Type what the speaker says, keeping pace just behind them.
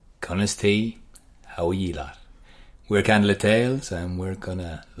Cunnis tea, how are ye lot? We're Candlelit Tales, and we're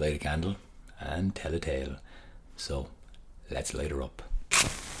gonna light a candle and tell a tale. So, let's light her up.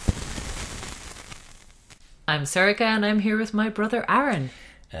 I'm Serica, and I'm here with my brother Aaron.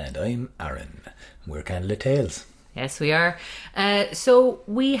 And I'm Aaron. We're Candlelit Tales. Yes, we are. So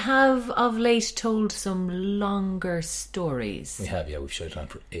we have of late told some longer stories. We have, yeah, we've shouted on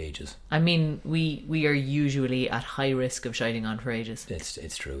for ages. I mean, we are usually at high risk of shouting on for ages.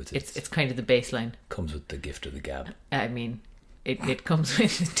 It's true. It's kind of the baseline. Comes with the gift of the gab. I mean, it comes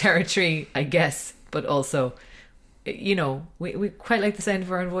with territory, I guess, but also, you know, we quite like the sound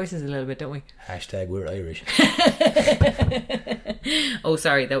of our own voices a little bit, don't we? Hashtag we're Irish. Oh,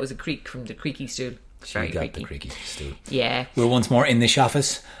 sorry, that was a creak from the creaky stool. She got the creaky stool. Yeah. We're once more in this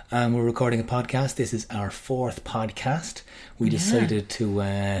office and we're recording a podcast. This is our fourth podcast. We decided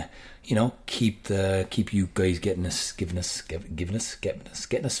to keep you guys giving us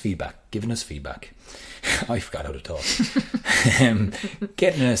feedback. I forgot how to talk.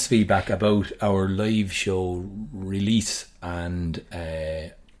 Getting us feedback about our live show release and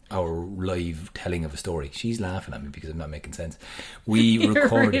our live telling of a story. She's laughing at me because I'm not making sense. You're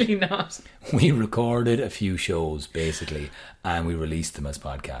really not. We recorded a few shows basically, and we released them as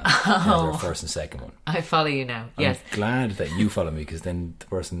podcasts. As our first and second one. I follow you now. Yes. I'm glad that you follow me, because then the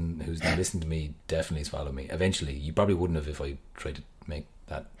person who's now listening to me definitely is following me. Eventually, you probably wouldn't have if I tried to make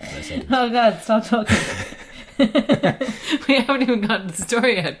that sentence. Oh God, stop talking. We haven't even gotten the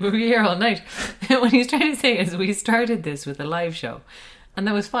story yet. We'll be here all night. What he's trying to say is we started this with a live show, and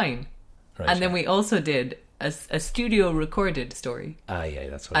that was fine. Right, and then we also did a studio recorded story. Yeah,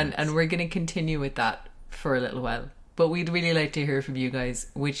 that's what. And we're going to continue with that for a little while. But we'd really like to hear from you guys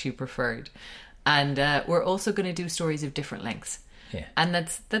which you preferred. And we're also going to do stories of different lengths. Yeah. And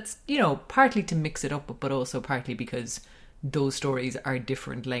that's partly to mix it up, but also partly because those stories are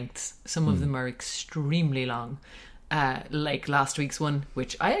different lengths. Some of them are extremely long. Like last week's one,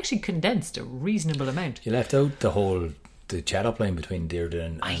 which I actually condensed a reasonable amount. You left out the chat up line between Deirdre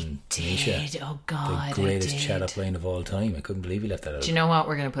and Tanisha. Oh God, the greatest chat up line of all time. I couldn't believe you left that out. Do you know what?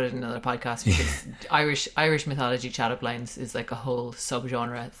 We're going to put it in another podcast, because Irish mythology chat up lines is like a whole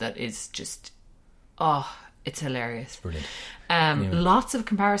subgenre that is just, it's hilarious. Brilliant. Anyway. Lots of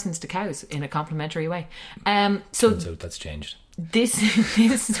comparisons to cows in a complimentary way. So turns out that's changed. This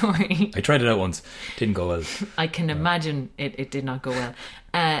story, I tried it out once, didn't go well. I can imagine it did not go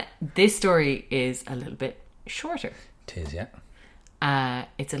well. This story is a little bit shorter. It is, yeah.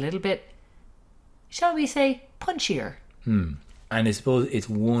 It's a little bit, shall we say, punchier. And I suppose it's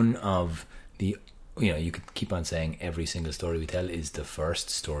one of the, you could keep on saying every single story we tell is the first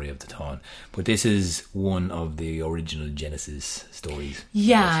story of the Táin, but this is one of the original Genesis stories.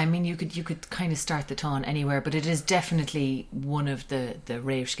 Yeah, I mean, you could kind of start the Táin anywhere, but it is definitely one of the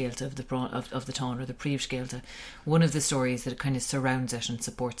Réamhscéalta of the Táin, or the Príomhscéalta, one of the stories that kind of surrounds it and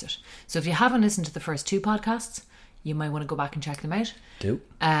supports it. So if you haven't listened to the first two podcasts, you might want to go back and check them out. Do.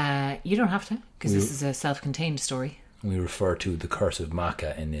 You don't have to, because this is a self-contained story. We refer to the curse of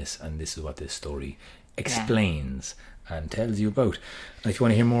Macha in this, and this is what this story explains and tells you about. And if you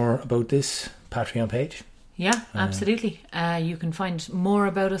want to hear more about this, Patreon page. Yeah, absolutely. You can find more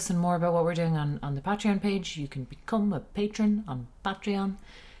about us and more about what we're doing on the Patreon page. You can become a patron on Patreon.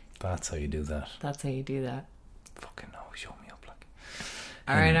 That's how you do that. Fucking no, show me up, like.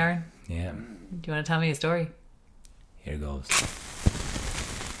 All right, Aaron. Yeah. Do you want to tell me a story? Here goes.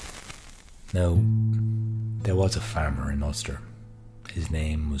 Now, there was a farmer in Ulster. His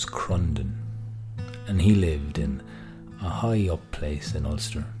name was Crundon, and he lived in a high up place in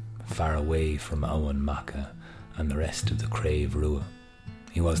Ulster, far away from Owen Macha and the rest of the Crave Rua.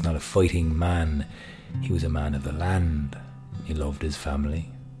 He was not a fighting man, he was a man of the land. He loved his family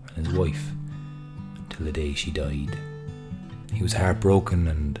and his wife, till the day she died. He was heartbroken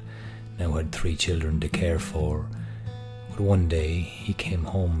and now had 3 children to care for. But one day he came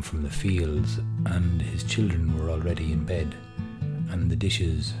home from the fields and his children were already in bed, and the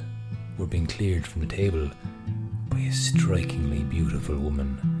dishes were being cleared from the table by a strikingly beautiful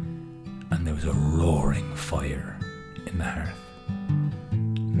woman, and there was a roaring fire in the hearth.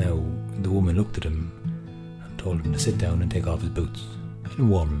 Now the woman looked at him and told him to sit down and take off his boots and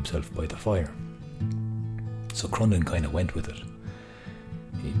warm himself by the fire. So Crundon kind of went with it.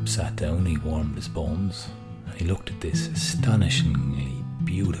 He sat down, he warmed his bones, and he looked at this astonishingly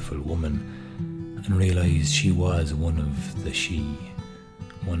beautiful woman and realised she was one of the She,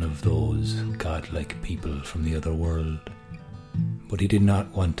 one of those godlike people from the other world. But he did not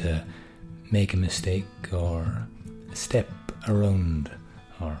want to make a mistake or step around,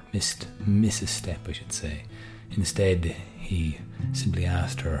 or miss a step, I should say, Instead, he simply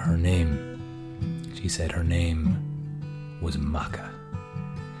asked her name. She said her name was Macha.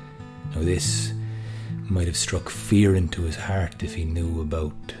 Now this might have struck fear into his heart if he knew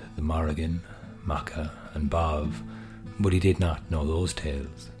about the Morrigan, Macha and Bob, but he did not know those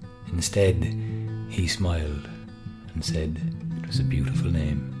tales. Instead, he smiled and said it was a beautiful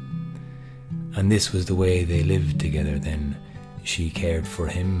name. And this was the way they lived together then. She cared for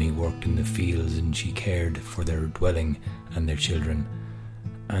him, he worked in the fields, and she cared for their dwelling and their children.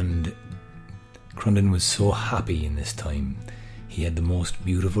 And Crundon was so happy in this time. He had the most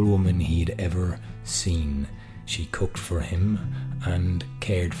beautiful woman he'd ever seen. She cooked for him and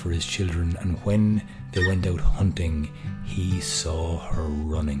cared for his children, and when they went out hunting, he saw her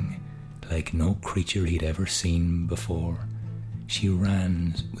running like no creature he'd ever seen before. She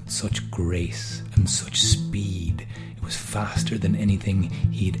ran with such grace and such speed. It was faster than anything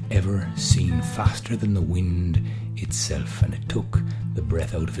he'd ever seen, faster than the wind itself, and it took the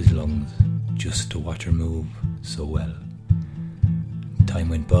breath out of his lungs just to watch her move so well. Time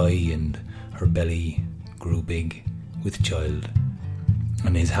went by and her belly grew big with child,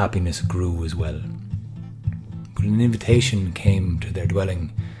 and his happiness grew as well. But an invitation came to their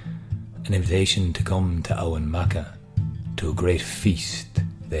dwelling, an invitation to come to Owen Macha, to a great feast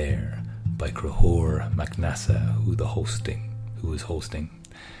there by Crahor MacNassa, who was hosting.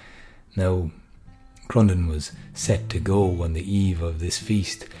 Now, Crundon was set to go on the eve of this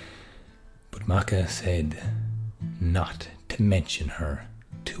feast, but Macha said not to mention her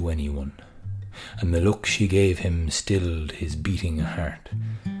to anyone, and the look she gave him stilled his beating heart,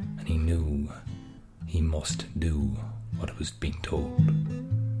 and he knew he must do what was being told.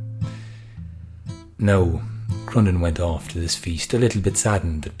 Now, Crundon went off to this feast, a little bit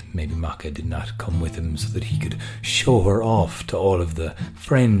saddened that maybe Macha did not come with him so that he could show her off to all of the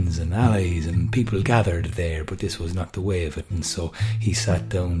friends and allies and people gathered there, but this was not the way of it, and so he sat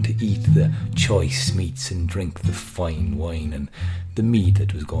down to eat the choice meats and drink the fine wine and the mead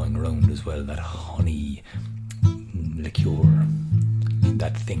that was going around as well, that honey liqueur,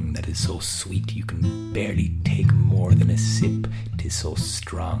 that thing that is so sweet you can barely take more than a sip. It is so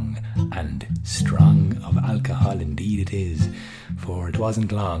strong, and strong of alcohol indeed it is, for it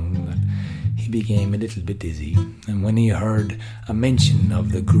wasn't long that he became a little bit dizzy, and when he heard a mention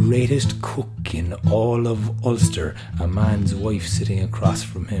of the greatest cook in all of Ulster, a man's wife sitting across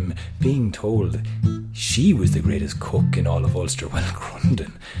from him, being told she was the greatest cook in all of Ulster, well,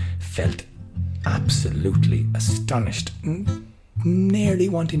 Crundon felt absolutely astonished, nearly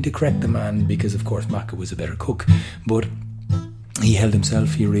wanting to correct the man, because of course Macha was a better cook, but he held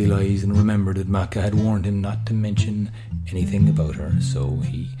himself. He realised and remembered that Macha had warned him not to mention anything about her, so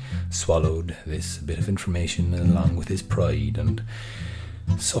he swallowed this bit of information along with his pride and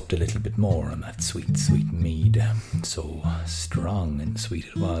supped a little bit more on that sweet, sweet mead. So strong and sweet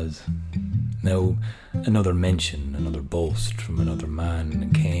it was. Now, another mention, another boast from another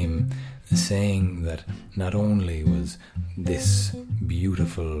man came, saying that not only was this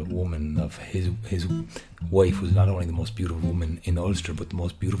beautiful woman of his wife was not only the most beautiful woman in Ulster, but the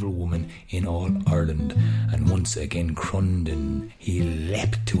most beautiful woman in all Ireland. And once again Crundon, he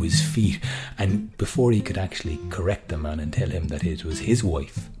leapt to his feet, and before he could actually correct the man and tell him that it was his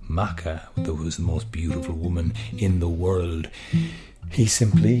wife, Macha, that was the most beautiful woman in the world, he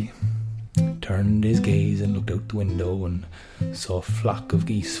simply turned his gaze and looked out the window and saw a flock of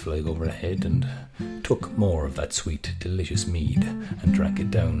geese flying overhead, and took more of that sweet, delicious mead and drank it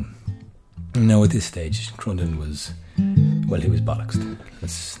down. Now at this stage, Crundon was, well, he was bollocksed.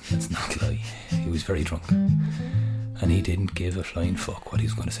 Let's not lie. He was very drunk, and he didn't give a flying fuck what he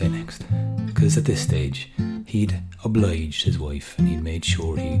was going to say next, because at this stage he'd obliged his wife and he'd made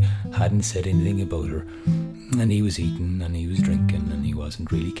sure he hadn't said anything about her, and he was eating and he was drinking and he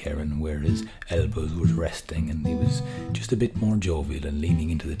wasn't really caring where his elbows were resting, and he was just a bit more jovial and leaning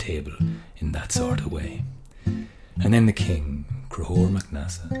into the table in that sort of way. And then the king, Crahor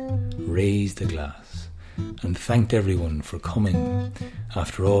MacNassa, raised a glass and thanked everyone for coming.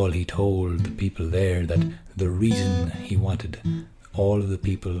 After all, he told the people there that the reason he wanted all of the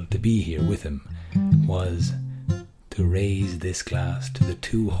people to be here with him was to raise this glass to the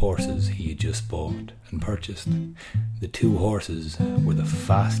 2 horses he had just bought and purchased. The 2 horses were the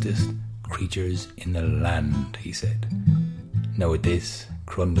fastest creatures in the land, he said. Now at this,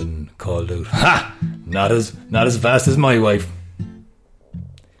 Crundon called out, "Ha! Not as fast as my wife."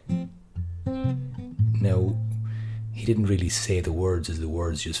 Now, he didn't really say the words as the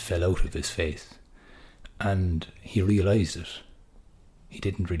words just fell out of his face, and he realised it. He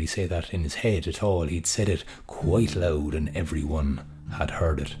didn't really say that in his head at all. He'd said it quite loud, and everyone had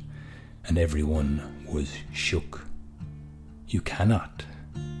heard it, and everyone was shook. You cannot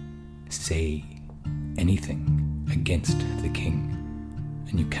say anything against the king,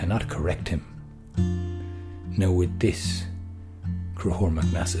 and you cannot correct him. Now with this, Cruthór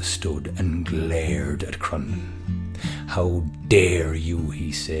Mac Nessa stood and glared at Crondon. "How dare you,"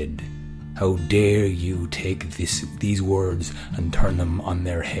 he said, "how dare you take these words and turn them on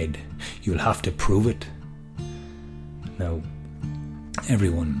their head? You'll have to prove it." Now,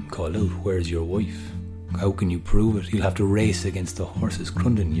 everyone called out, "Where's your wife? How can you prove it? You'll have to race against the horses.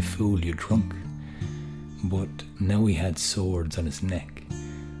 Crondon, you fool, you're drunk." But now he had swords on his neck,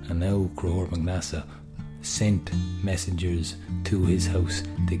 and now Cruthór Mac Nessa sent messengers to his house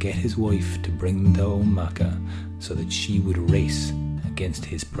to get his wife to bring them to Owen Macha so that she would race against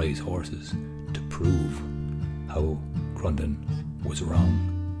his prize horses to prove how Crondon was wrong.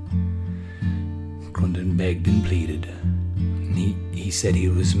 Crondon begged and pleaded. He said it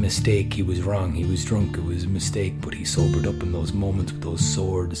was a mistake, he was wrong, he was drunk, it was a mistake, but he sobered up in those moments with those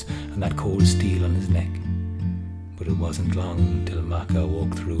swords and that cold steel on his neck. But it wasn't long till Macha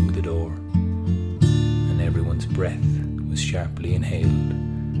walked through the door, and everyone's breath was sharply inhaled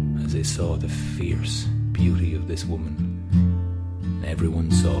as they saw the fierce beauty of this woman. And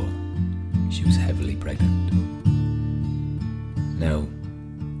everyone saw she was heavily pregnant. Now,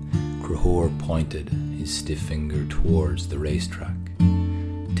 Cruthór pointed his stiff finger towards the racetrack,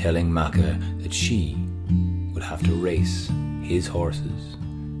 telling Macha that she would have to race his horses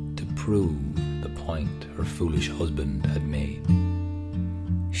to prove the point her foolish husband had made.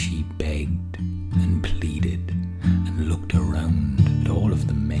 She begged and pleaded and looked around at all of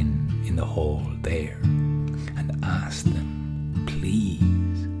the men in the hall there and asked them,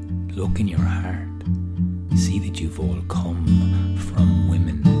 "Please, look in your heart. See that you've all come from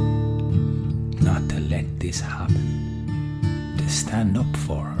women. Not to let this happen. To stand up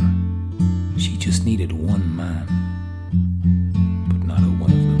for her. She just needed one man." But not a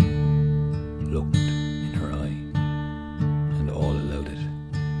one of them looked in her eye, and all allowed it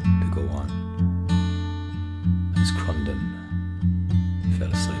to go on. As Crondon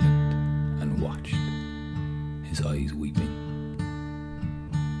fell silent and watched, his eyes weeping.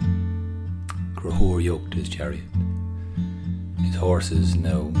 Cruthór yoked his chariot, his horses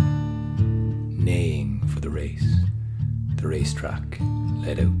now neighing for the race. The racetrack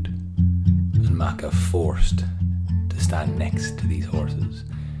led out, and Macha forced to stand next to these horses.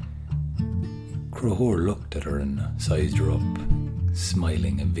 Cruthór looked at her and sized her up,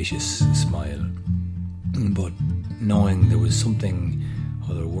 smiling a vicious smile. But knowing there was something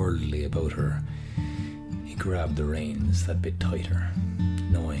otherworldly about her, he grabbed the reins that bit tighter,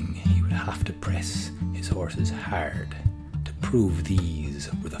 knowing he would have to press his horses hard to prove these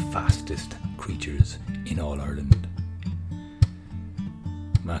were the fastest creatures in all Ireland.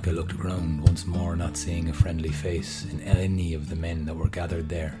 Macha looked around once more, not seeing a friendly face in any of the men that were gathered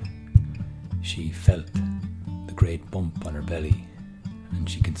there. She felt the great bump on her belly, and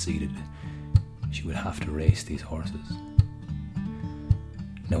she conceded she would have to race these horses.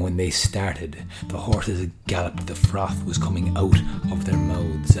 Now when they started, the horses galloped, the froth was coming out of their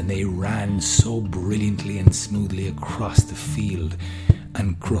mouths, and they ran so brilliantly and smoothly across the field,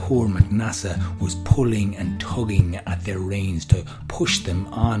 and Cruthór Mac Nessa was pulling and tugging at their reins to push them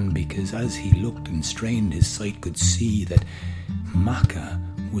on, because as he looked and strained, his sight could see that Macha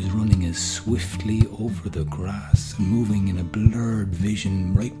was running as swiftly over the grass, moving in a blurred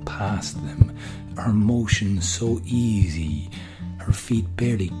vision right past them, her motion so easy, her feet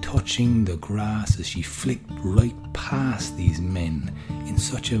barely touching the grass as she flicked right past these men in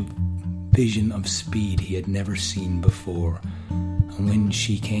such a vision of speed he had never seen before. And when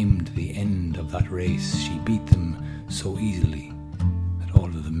she came to the end of that race, she beat them so easily that all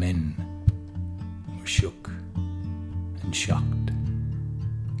of the men were shook and shocked.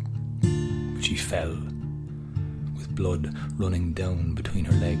 But she fell, with blood running down between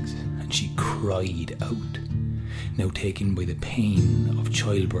her legs, and she cried out. Now taken by the pain of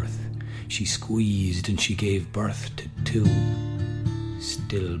childbirth, she squeezed and she gave birth to 2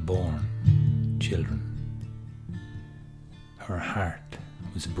 stillborn children. Her heart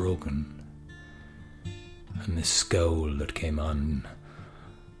was broken, and the scowl that came on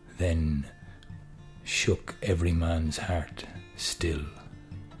then shook every man's heart still,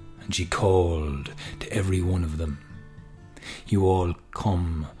 and she called to every one of them, "You all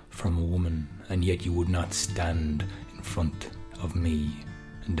come from a woman, and yet you would not stand in front of me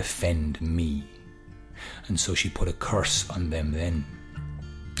and defend me." And so she put a curse on them then.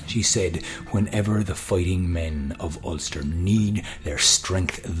 She said whenever the fighting men of Ulster need their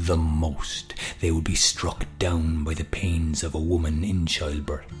strength the most, they would be struck down by the pains of a woman in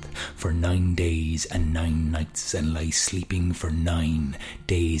childbirth for 9 days and 9 nights, and lie sleeping for 9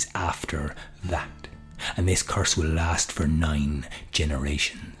 days after that. And this curse will last for 9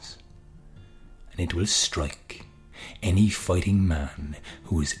 generations. And it will strike any fighting man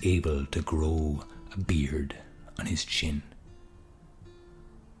who is able to grow a beard on his chin.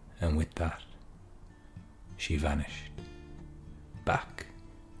 And with that, she vanished back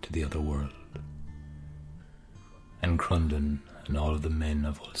to the other world. And Crundon and all of the men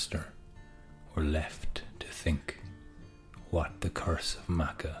of Ulster were left to think what the curse of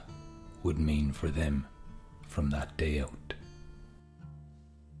Macha would mean for them from that day out.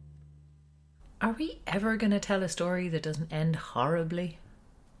 Are we ever going to tell a story that doesn't end horribly?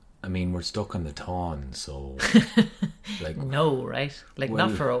 I mean, we're stuck on the Tawn, so... No, right? Not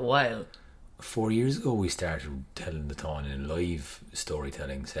for a while. 4 years ago we started telling the Tawn in live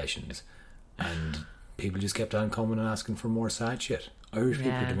storytelling sessions, and people just kept on coming and asking for more sad shit. Irish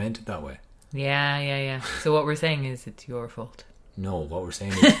people are demented that way. Yeah. So what we're saying is it's your fault. No, what we're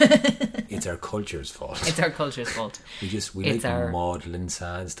saying is it's our culture's fault. It's our culture's fault. We like maudlin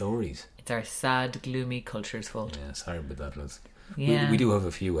sad stories. It's our sad, gloomy culture's fault. Yeah, sorry about that, Liz. Yeah. We do have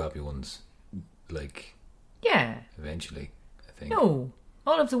a few happy ones. Eventually, I think. No.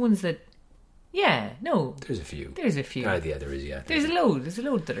 All of the ones that... Yeah, no. There's a few. There is, yeah. There's a load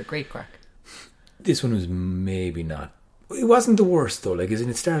that are great crack. This one was maybe not... It wasn't the worst, though.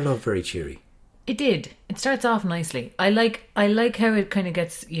 It started off very cheery. It did. It starts off nicely. I like how it kind of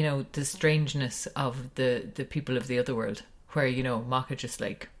gets, the strangeness of the people of the other world, where, Macha just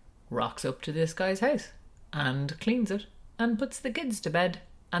rocks up to this guy's house and cleans it and puts the kids to bed.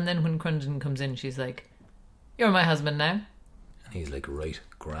 And then when Crundon comes in, she's like, "You're my husband now." And he's like, "Right,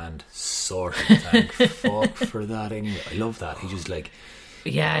 grand, sorted, thank fuck for that anyway." I love that. He just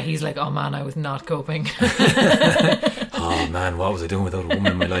Yeah, he's like, "Oh man, I was not coping." Oh man, what was I doing without a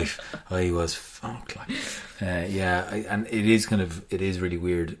woman in my life? I was fucked. And it is really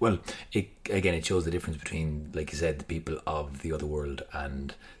weird. Well, it shows the difference between, like you said, the people of the other world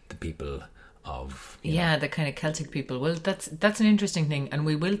and the people of the kind of Celtic people. Well, that's an interesting thing, and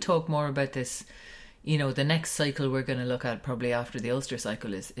we will talk more about this. The next cycle we're going to look at probably after the Ulster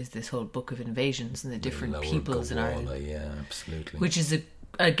cycle is this whole book of invasions and the different peoples in Ireland. Yeah, absolutely. Which is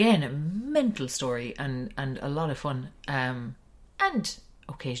again a mental story and a lot of fun. And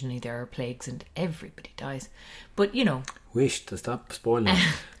occasionally there are plagues and everybody dies. But Wish to stop spoiling.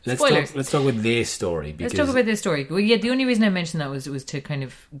 Spoilers. Let's talk about this story. Let's talk about this story. Well, yeah, the only reason I mentioned that was to kind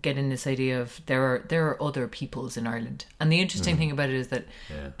of get in this idea of there are other peoples in Ireland, and the interesting thing about it is that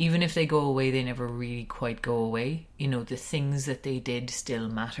even if they go away, they never really quite go away. The things that they did still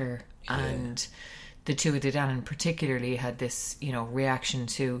matter, and the Tuatha De Danann particularly had this reaction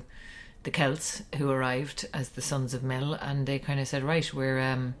to the Celts who arrived as the sons of Mill, and they kind of said, right,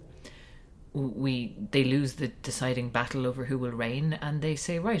 they lose the deciding battle over who will reign, and they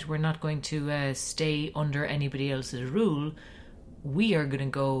say, right, we're not going to stay under anybody else's rule. We are going to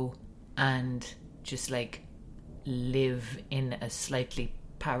go and just live in a slightly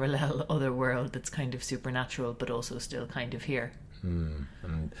parallel other world that's kind of supernatural but also still kind of here. And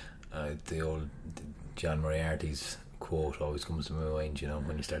the old John Moriarty's quote always comes to my mind,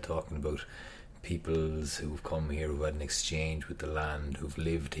 when you start talking about peoples who've come here, who've had an exchange with the land, who've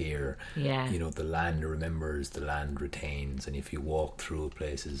lived here. Yeah. The land remembers, the land retains, and if you walk through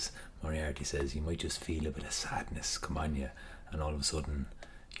places, Moriarty says, you might just feel a bit of sadness come on you, and all of a sudden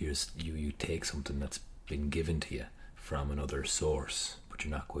you take something that's been given to you from another source, but you're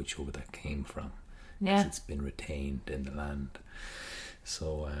not quite sure where that came from. Yeah. 'Cause it's been retained in the land.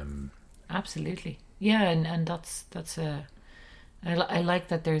 So absolutely. Yeah, and that's I like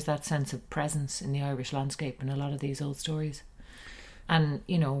that there's that sense of presence in the Irish landscape in a lot of these old stories. And,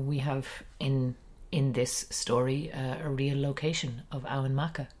 we have in this story a real location of Owen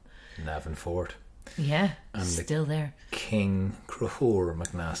Macha. Navan Fort. Yeah, and still there. King Crahor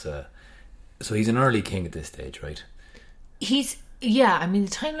MacNassa. So he's an early king at this stage, right? The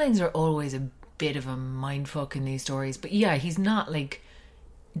timelines are always a bit of a mindfuck in these stories. But yeah, he's not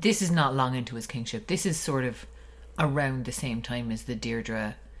this is not long into his kingship. This is sort of around the same time as the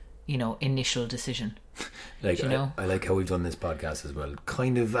Deirdre, initial decision. I like how we've done this podcast as well,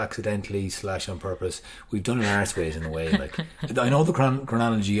 kind of accidentally / on purpose. We've done it arseways in a way. I know the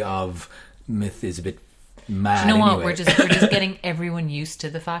chronology of myth is a bit mad. Do you know what? Anyway. We're just getting everyone used to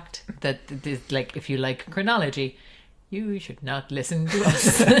the fact that if you like chronology, you should not listen to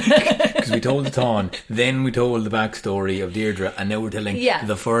us. Because we told the Taun, then we told the backstory of Deirdre, and now we're telling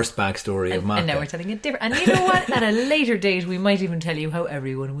the first backstory of Macha. And now we're telling it different. And you know what? At a later date, we might even tell you how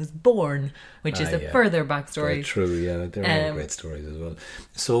everyone was born, which is a further backstory. Very true, yeah. They're all great stories as well.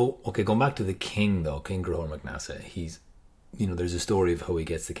 So, okay, going back to the king, though, King Grahor MacNassa, he's, there's a story of how he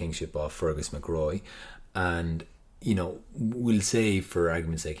gets the kingship off Fergus MacRoy, and, we'll say, for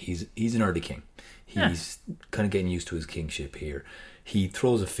argument's sake, he's an early king. He's kind of getting used to his kingship here. He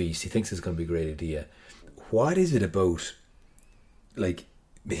throws a feast. He thinks it's going to be a great idea. What is it about, like,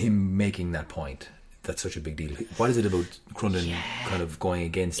 him making that point that's such a big deal? What is it about Crundon kind of going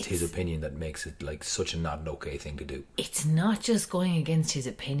against his opinion that makes it, like, such a not an okay thing to do? It's not just going against his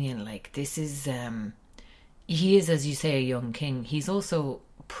opinion. Like, this is... he is, as you say, a young king. He's also...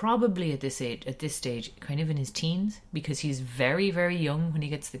 probably at this stage, kind of in his teens, because he's very, very young when he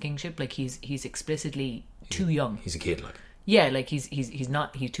gets the kingship. Like he's explicitly too young. He's a kid, like. Yeah, like he's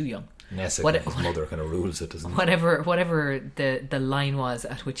too young. Nessa, his mother kind of rules it, doesn't he? Whatever the line was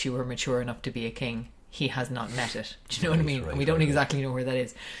at which you were mature enough to be a king, he has not met it. Do you know what I mean? We don't exactly know where that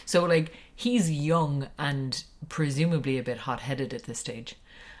is. So like he's young and presumably a bit hot-headed at this stage.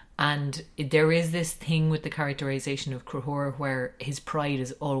 And there is this thing with the characterization of Crahor where his pride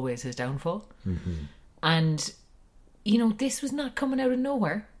is always his downfall. Mm-hmm. And, this was not coming out of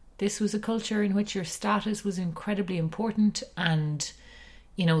nowhere. This was a culture in which your status was incredibly important, and,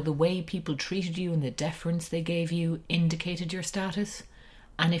 the way people treated you and the deference they gave you indicated your status.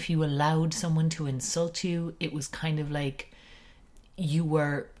 And if you allowed someone to insult you, it was kind of like you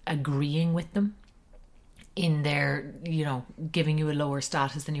were agreeing with them in their, giving you a lower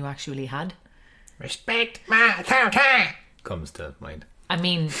status than you actually had. Respect my authority comes to mind. I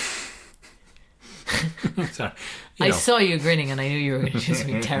mean, sorry, I saw you grinning and I knew you were going to do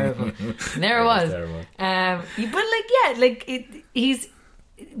something terrible. And there it was.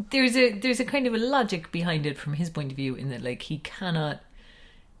 There's a kind of a logic behind it from his point of view, in that like he cannot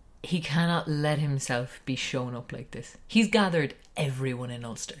let himself be shown up like this. He's gathered everyone in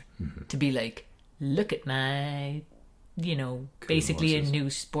Ulster to be like, look at my, cool basically horses. A new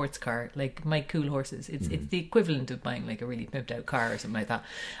sports car, like my cool horses. It's the equivalent of buying like a really pimped out car or something like that.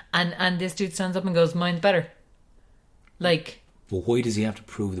 And this dude stands up and goes, mine's better. Like, but why does he have to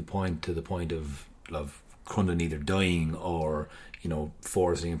prove the point to the point of Crundon either dying or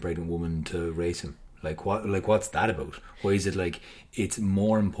forcing a pregnant woman to race him? What's that about? Why is it like it's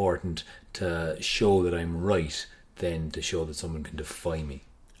more important to show that I'm right than to show that someone can defy me?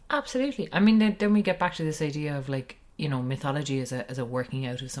 Absolutely. I mean, then we get back to this idea of like, mythology as a working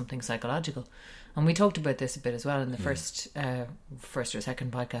out of something psychological. And we talked about this a bit as well in the first or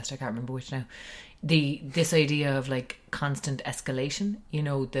second podcast, I can't remember which now. This idea of like constant escalation,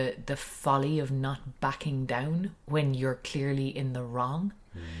 the folly of not backing down when you're clearly in the wrong.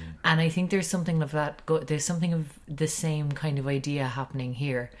 And I think there's something of that, there's something of the same kind of idea happening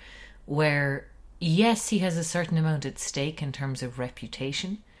here, where yes, he has a certain amount at stake in terms of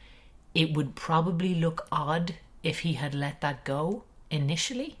reputation. It would probably look odd if he had let that go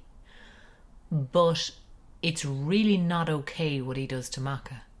initially, but it's really not okay what he does to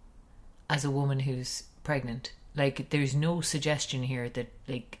Macha as a woman who's pregnant. Like, there's no suggestion here that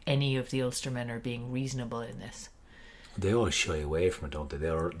like any of the Ulstermen are being reasonable in this. They all shy away from it, don't they?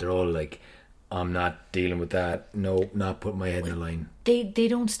 They're all like, I'm not dealing with that. No, not putting my head in the line. They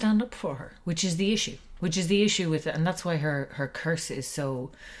don't stand up for her, which is the issue. With it, and that's why her curse is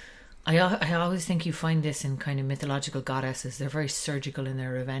so... I always think you find this in kind of mythological goddesses. They're very surgical in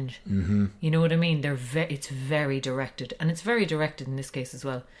their revenge. Mm-hmm. You know what I mean? It's very directed. And it's very directed in this case as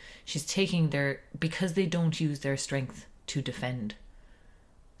well. She's taking because they don't use their strength to defend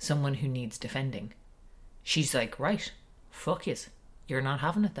someone who needs defending. She's like, right, fuck yous. You're not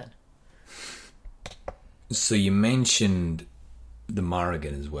having it then. So you mentioned the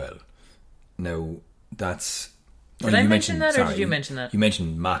Morrigan as well. Now, that's... Did I mention that, or did you mention that? You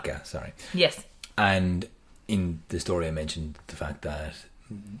mentioned Macha, sorry. Yes. And in the story I mentioned the fact that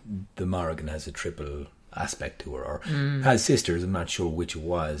the Morrigan has a triple aspect to her, or has sisters. I'm not sure which it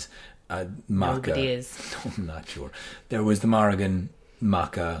was. Macha, nobody is. No, I'm not sure. There was the Morrigan,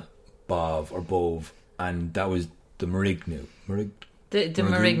 Macha, Bov, and that was the Marignu. The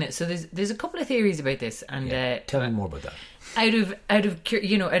Marigna. So there's a couple of theories about this, and tell me more about that. Out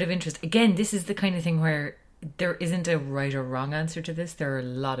of interest. Again, this is the kind of thing where there isn't a right or wrong answer to this. There are a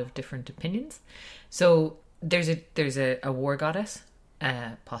lot of different opinions. So there's a war goddess,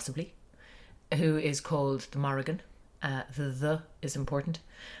 possibly, who is called the Morrigan, The is important.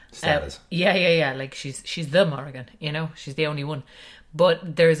 Status. Yeah. Like she's the Morrigan, you know, she's the only one.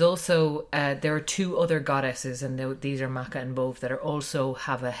 But there's also there are two other goddesses, and these are Macha and Bove, that are also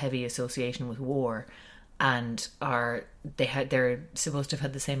have a heavy association with war, and they're supposed to have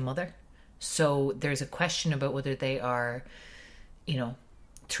had the same mother. So there's a question about whether they are, you know,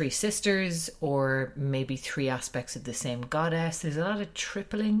 three sisters or maybe three aspects of the same goddess. There's a lot of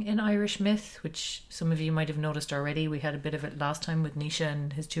tripling in Irish myth, which some of you might have noticed already. We had a bit of it last time with Nisha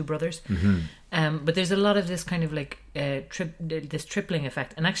and his two brothers. But there's a lot of this kind of like this tripling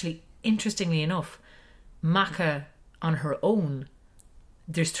effect. And actually, interestingly enough, Macha on her own,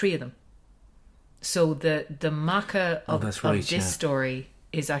 there's three of them. So the Macha of this story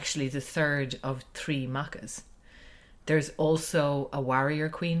is actually the third of three Machas. There's also a warrior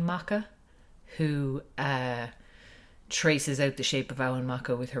queen Macha who traces out the shape of Awan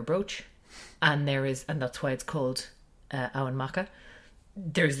Macha with her brooch, and that's why it's called Awan Macha.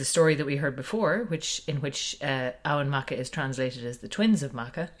 There's the story that we heard before, in which Awan Macha is translated as the twins of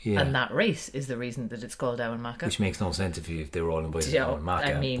Macha, and that race is the reason that it's called Awan Macha. Which makes no sense if they were all invited to Awan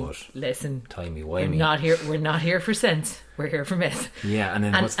Macha. I mean, but listen, timey-wimey. We're not here for sense. We're here for myth. Yeah, and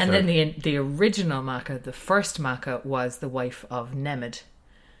then the original Macha, the first Macha, was the wife of Nemed,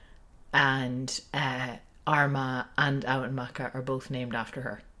 and Armagh and Awan Macha are both named after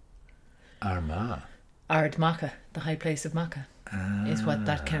her. Armagh. Ard Macha, the high place of Macha, is what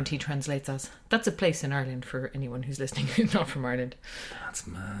that county translates as. That's a place in Ireland for anyone who's listening who's not from Ireland. That's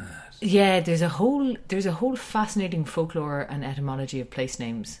mad. Yeah, there's a whole fascinating folklore and etymology of place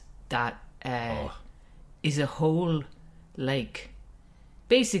names that is a whole, like,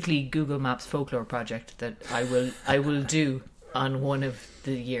 basically Google Maps folklore project that I will do on one of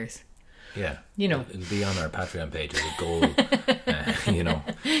the years. Yeah, you know, it'll be on our Patreon page as a goal. You know,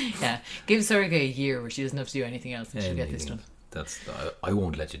 yeah. Give Sorga a year where she doesn't have to do anything else, and she'll get this done. I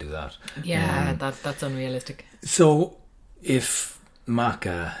won't let you do that. Yeah, that's unrealistic. So, if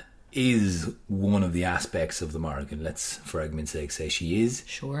Macha is one of the aspects of the Morrigan, let's, for argument's sake, say she is.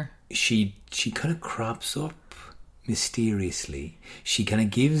 Sure. She kind of crops up mysteriously. She kind of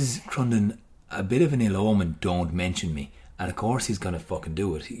gives Crundon a bit of an ill omen. Don't mention me. And of course he's going to fucking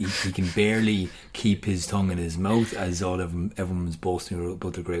do it. He can barely keep his tongue in his mouth as everyone's boasting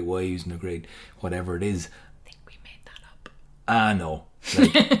about their great wives and their great whatever it is. I think we made that up. No.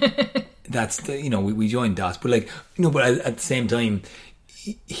 Like, that's, we joined dots. But like, but at the same time,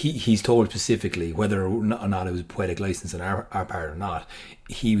 he's told specifically whether or not it was a poetic license on our part or not.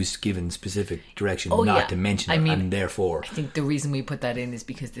 He was given specific direction not to mention it, and therefore I think the reason we put that in is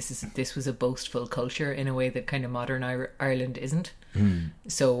because this was a boastful culture in a way that kind of modern Ireland isn't.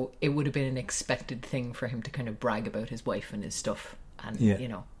 So it would have been an expected thing for him to kind of brag about his wife and his stuff, and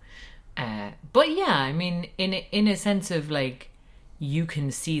but yeah, I mean, in a sense of like, you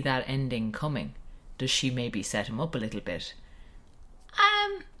can see that ending coming. Does she maybe set him up a little bit?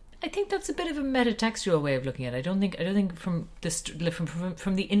 I think that's a bit of a metatextual way of looking at it. I don't think from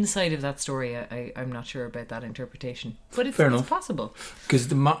the inside of that story, I'm not sure about that interpretation. But it's possible. Because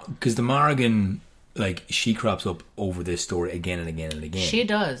the Morrigan, like, she crops up over this story again and again and again. She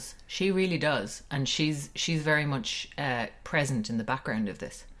does. She really does, and she's very much present in the background of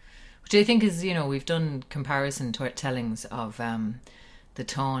this, which I think is, we've done comparison tellings of the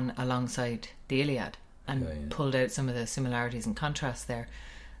Táin alongside the Iliad, and pulled out some of the similarities and contrasts there.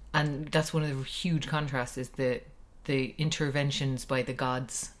 And that's one of the huge contrasts, is the interventions by the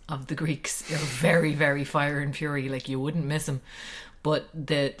gods of the Greeks are very, very fire and fury, like you wouldn't miss them. But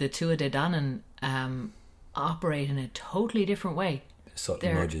the Tuatha De Danann operate in a totally different way.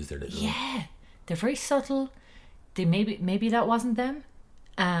 Subtle nudges, they're little. Yeah, they're very subtle. They maybe that wasn't them.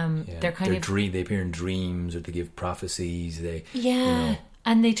 They're they appear in dreams, or they give prophecies.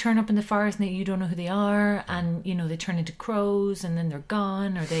 And they turn up in the forest and you don't know who they are, and they turn into crows and then they're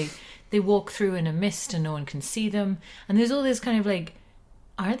gone, or they walk through in a mist and no one can see them. And there's all this kind of like,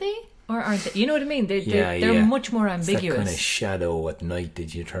 are they or aren't they? You know what I mean? They're much more ambiguous. It's that kind of shadow at night.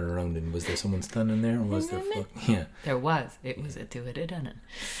 Did you turn around and was there someone standing there, or was there? There was. It was a Tuatha De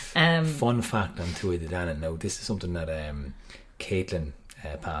Danann. Fun fact on Tuatha De Danann. Now, this is something that Caitlin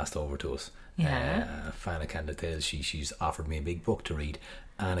passed over to us. A fan of Candle Tales. She's offered me a big book to read,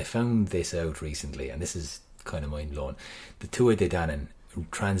 and I found this out recently, and this is kind of mind blowing. The Tuatha De Danann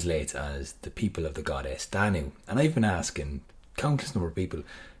translates as the people of the goddess Danu, and I've been asking countless number of people,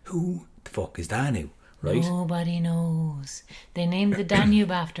 who the fuck is Danu? Right? Nobody knows. They named the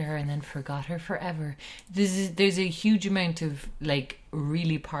Danube after her and then forgot her forever. There's a huge amount of like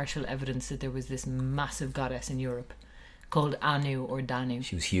really partial evidence that there was this massive goddess in Europe called Anu or Danu.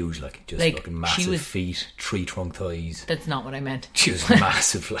 She was huge, like just Like, looking she massive was- feet, tree trunk thighs. That's not what I meant. She was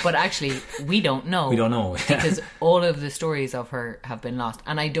massive. Like. But actually, we don't know. We don't know. Because all of the stories of her have been lost,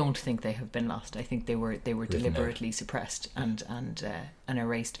 and I don't think they have been lost. I think they were deliberately suppressed and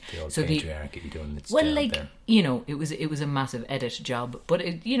erased. The old So patriarchy doing its well, job like there. it was a massive edit job. But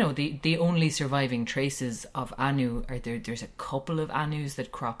the only surviving traces of Anu are there's a couple of Anus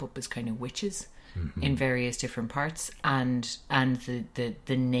that crop up as kind of witches in various different parts, and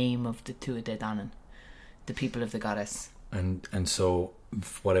the name of the Tuatha Dé Danann, the people of the goddess. And so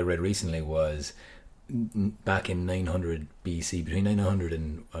what I read recently was back in 900 BC, between 900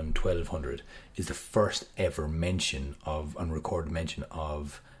 and 1200 is the first ever mention of unrecorded mention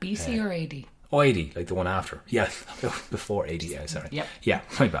of BC or AD? Oh, 80, like the one after. Yeah, before 80, yeah, sorry. Yep. Yeah,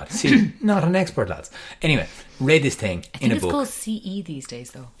 my bad. See, not an expert, lads. Anyway, read this thing I in think a it's book. called CE these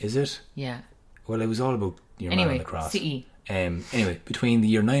days, though. Is it? Yeah. Well, it was all about your man Anyway, on the cross. CE. Anyway, between the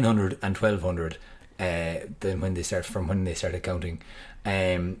year 900 and 1200, then when they started counting,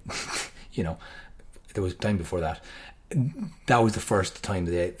 there was time before that. That was the first time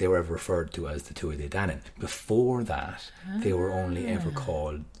they were ever referred to as the Tuatha Dé Danann. Before that, they were only ever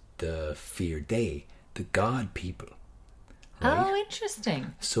called the Fir Dé, the God people. Right? Oh,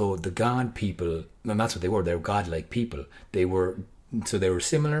 interesting. So the God people, and that's what they were. They were godlike people. They were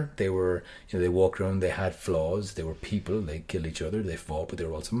similar. They were, they walked around. They had flaws. They were people. They killed each other. They fought, but they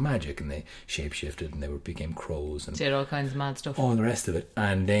were also magic, and they shapeshifted, and they became crows and Did all kinds of mad stuff. all the rest of it.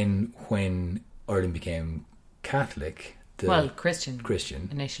 And then when Ireland became Catholic, Christian.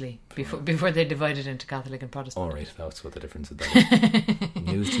 Initially, before they divided into Catholic and Protestant. All right, that's what the difference is. That is.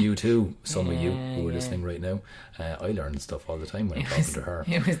 News to you too. Some of you who are listening right now. I learned stuff all the time when I'm talking to her.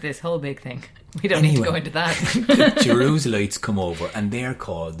 It was this whole big thing. We don't need to go into that. The Jerusalites come over and they're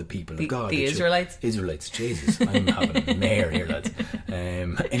called the people of God. The Israelites? Israelites, Jesus. I'm having a mare here, lads.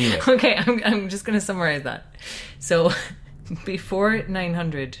 Anyway. Okay, I'm just going to summarise that. So, before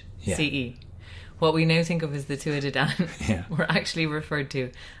 900 CE, what we now think of as the Tuatha Dé Danann were actually referred to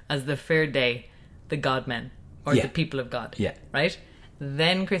as the Fir Dé, the God men, or the people of God. Yeah. Right?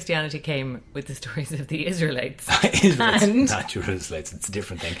 Then Christianity came with the stories of the Israelites. Israelites, not Jerusalites. It's a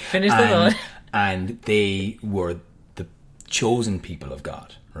different thing. Finish the thought. And they were the chosen people of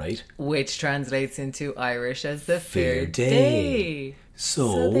God, right? Which translates into Irish as the Fir Fir Dé. Dé.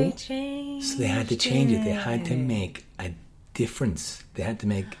 So they changed So they had to change it. They had to make a difference. They had to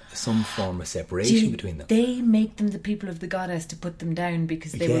make some form of separation between them. They make them the people of the goddess to put them down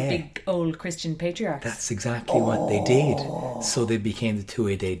because they were big old Christian patriarchs. That's exactly what they did. So they became the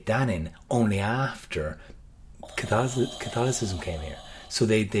Tuatha Dé Danann only after Catholicism came here. So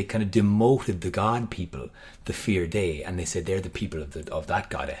they kind of demoted the God people, the Fir Dé, and they said they're the people of that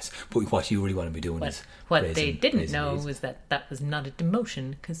goddess. But what you really want to be doing is what they didn't know was that was not a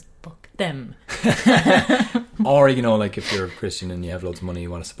demotion, because fuck them. Or, like if you're a Christian and you have loads of money,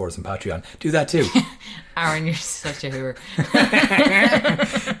 you want to support us on Patreon, do that too. Aaron, you're such a hooer.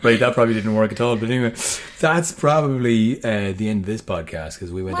 Right, that probably didn't work at all. But anyway, that's probably the end of this podcast,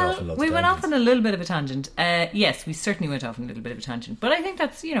 because we went off on lots of tangents. We went off on a little bit of a tangent. Yes, we certainly went off on a little bit of a tangent. But I think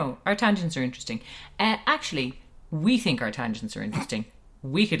that's, our tangents are interesting. Actually, we think our tangents are interesting.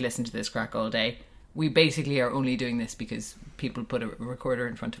 We could listen to this crack all day. We basically are only doing this because people put a recorder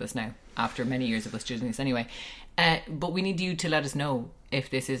in front of us now, after many years of us doing this anyway. But we need you to let us know if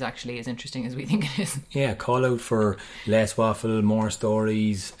this is actually as interesting as we think it is. Yeah, call out for less waffle, more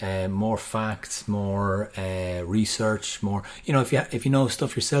stories, more facts, more research, more. If you know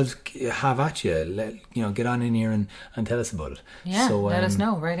stuff yourselves, have at you. Get on in here and tell us about it. Yeah, so, let us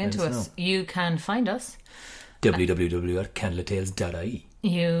know. Right into us. You can find us www.candletales.ie.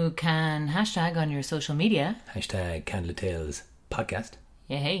 You can hashtag on your social media. #Candletales podcast.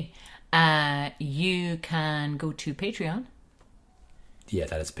 Yeah, hey. You can go to Patreon. Yeah,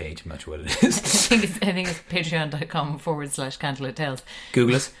 that is a page. I'm not sure what it is. I think it's patreon.com/Candletales.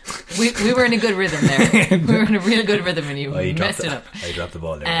 Google us. We were in a good rhythm there. We were in a real good rhythm and you messed it up. I dropped the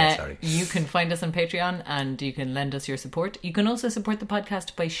ball there. Sorry. You can find us on Patreon and you can lend us your support. You can also support the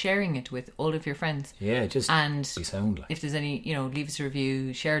podcast by sharing it with all of your friends. Yeah, just and sound like. If there's any, leave us a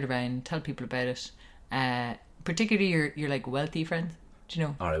review, share it around, tell people about it. Particularly your like wealthy friends.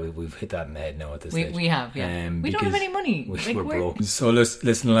 All right, we've hit that in the head now at this stage. We have, yeah. We don't have any money. We're broke. So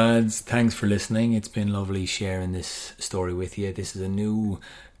listen, lads, thanks for listening. It's been lovely sharing this story with you. This is a new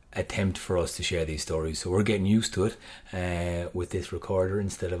attempt for us to share these stories, so we're getting used to it with this recorder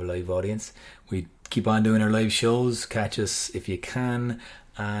instead of a live audience. We keep on doing our live shows. Catch us if you can,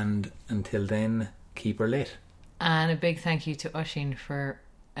 and until then, keep her lit. And a big thank you to Oisín for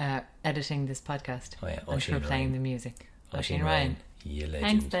editing this podcast. Oh yeah, and Oisín for playing the music. Oisin Ryan. You legend.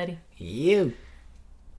 Thanks, Betty. You.